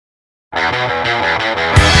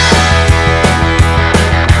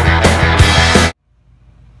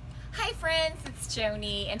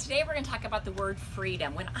today we're going to talk about the word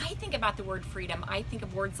freedom. When I think about the word freedom, I think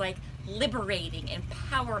of words like liberating,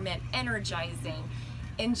 empowerment, energizing,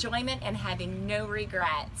 enjoyment, and having no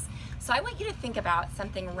regrets. So I want you to think about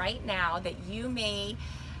something right now that you may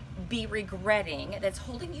be regretting that's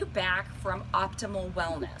holding you back from optimal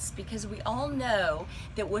wellness, because we all know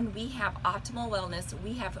that when we have optimal wellness,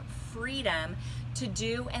 we have freedom to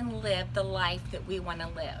do and live the life that we want to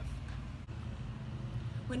live.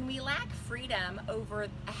 When we lack freedom over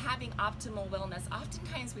having optimal wellness,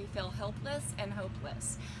 oftentimes we feel helpless and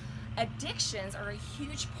hopeless. Addictions are a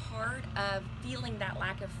huge part of feeling that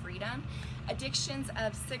lack of freedom. Addictions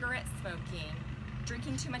of cigarette smoking,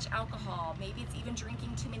 drinking too much alcohol, maybe it's even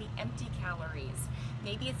drinking too many empty calories,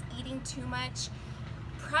 maybe it's eating too much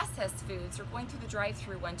processed foods or going through the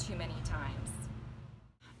drive-thru one too many times.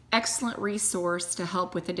 Excellent resource to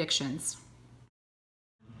help with addictions.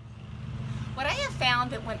 What I have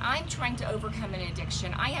found that when I'm trying to overcome an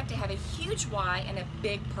addiction, I have to have a huge why and a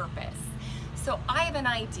big purpose. So I have an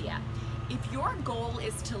idea. If your goal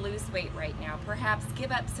is to lose weight right now, perhaps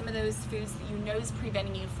give up some of those foods that you know is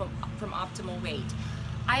preventing you from optimal weight,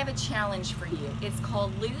 I have a challenge for you. It's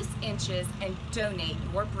called Lose Inches and Donate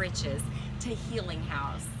Your Britches to Healing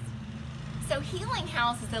House. So Healing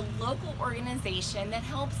House is a local organization that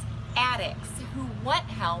helps addicts who want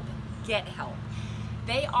help get help.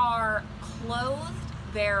 They are clothed,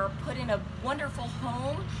 they're put in a wonderful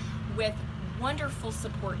home with wonderful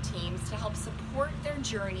support teams to help support their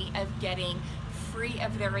journey of getting free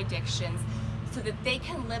of their addictions so that they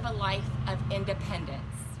can live a life of independence.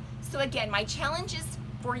 So again, my challenge is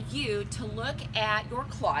for you to look at your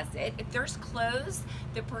closet. If there's clothes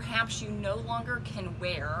that perhaps you no longer can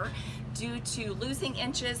wear due to losing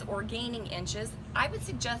inches or gaining inches, I would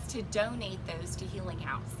suggest to donate those to Healing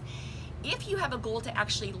House. If you have a goal to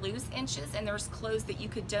actually lose inches and there's clothes that you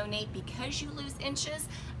could donate because you lose inches,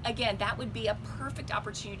 again, that would be a perfect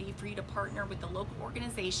opportunity for you to partner with the local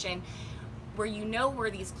organization where you know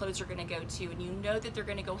where these clothes are going to go to, and you know that they're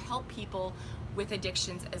going to go help people with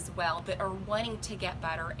addictions as well that are wanting to get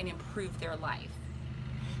better and improve their life.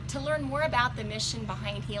 To learn more about the mission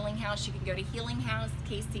behind Healing House, you can go to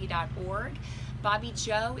healinghousekc.org. Bobby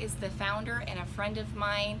Joe is the founder and a friend of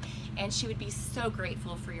mine, and she would be so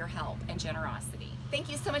grateful for your help and generosity. Thank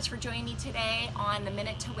you so much for joining me today on the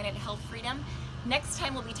Minute to Win It Health Freedom. Next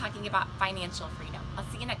time we'll be talking about financial freedom. I'll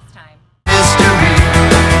see you next time.